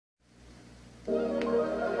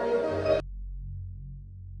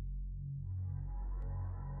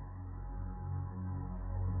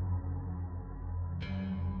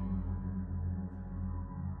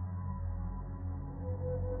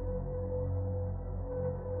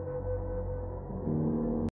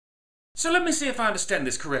So let me see if I understand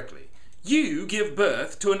this correctly. You give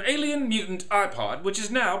birth to an alien mutant iPod, which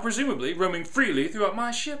is now presumably roaming freely throughout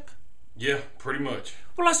my ship. Yeah, pretty much.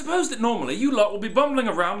 Well, I suppose that normally you lot will be bumbling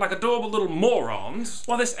around like adorable little morons,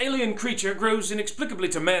 while this alien creature grows inexplicably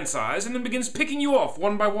to man-size and then begins picking you off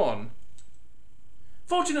one by one.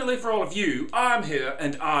 Fortunately for all of you, I'm here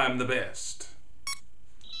and I'm the best.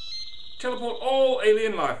 Teleport all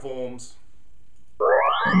alien life forms.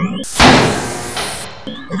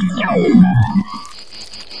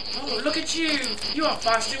 Oh, look at you! You are a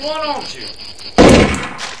feisty one, aren't you?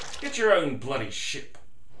 Get your own bloody ship.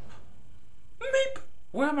 Meep!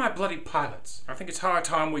 Where are my bloody pilots? I think it's high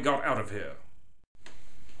time we got out of here.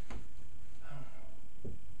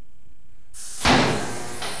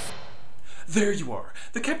 There you are.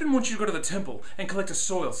 The captain wants you to go to the temple and collect a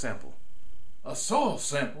soil sample. A soil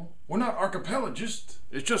sample? We're not archipelagists.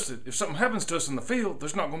 It's just that if something happens to us in the field,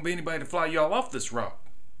 there's not going to be anybody to fly y'all off this rock.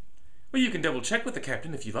 Well, you can double check with the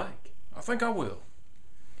captain if you like. I think I will.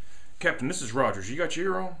 Captain, this is Rogers. You got your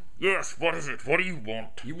ear on? Yes, what is it? What do you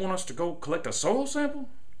want? You want us to go collect a soil sample?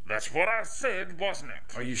 That's what I said, wasn't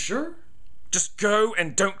it? Are you sure? Just go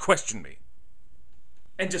and don't question me.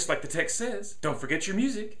 And just like the text says, don't forget your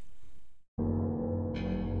music.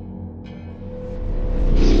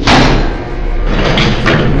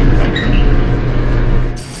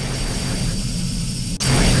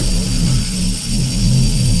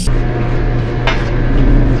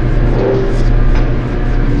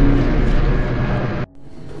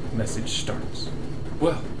 Message starts.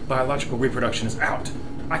 Well, biological reproduction is out.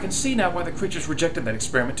 I can see now why the creatures rejected that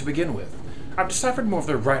experiment to begin with. I've deciphered more of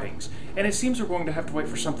their writings, and it seems we're going to have to wait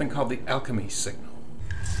for something called the alchemy signal.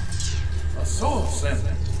 A soil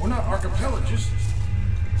sample? We're not archipelagists.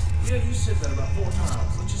 Yeah, you said that about 4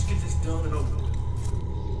 times. Let's just get this done and over with.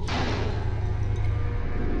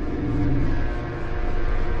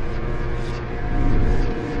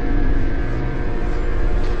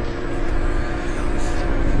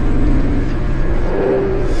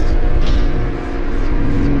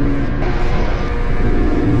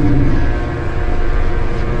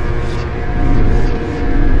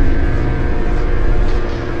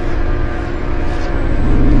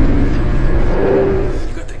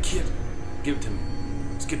 Give it to me.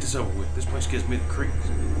 Let's get this over with. This place gives me the creeps.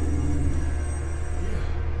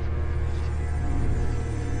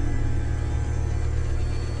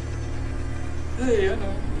 Yeah. Hey, I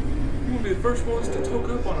know. You want to be the first ones to toke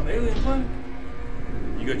up on an alien planet?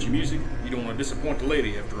 You got your music? You don't want to disappoint the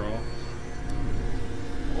lady, after all.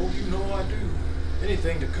 Oh, you know I do.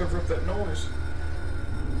 Anything to cover up that noise.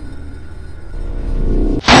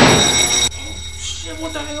 Oh, shit,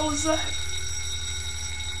 what the hell is that?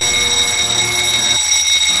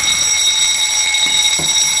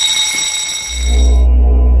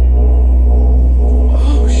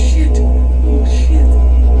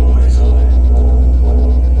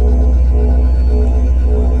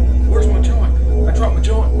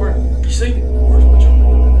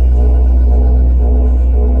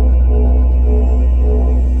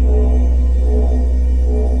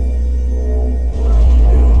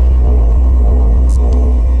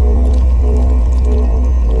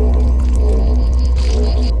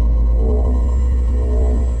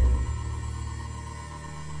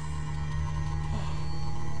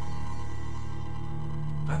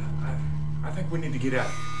 I think we need to get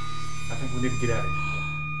out. I think we need to get out of here.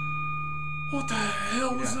 What the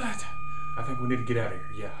hell was that? I think we need to get out of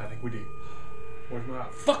here. Yeah, I think we do. Where's my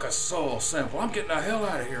iPod? Fuck a soil sample. I'm getting the hell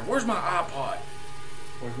out of here. Where's my iPod?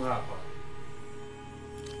 Where's my iPod?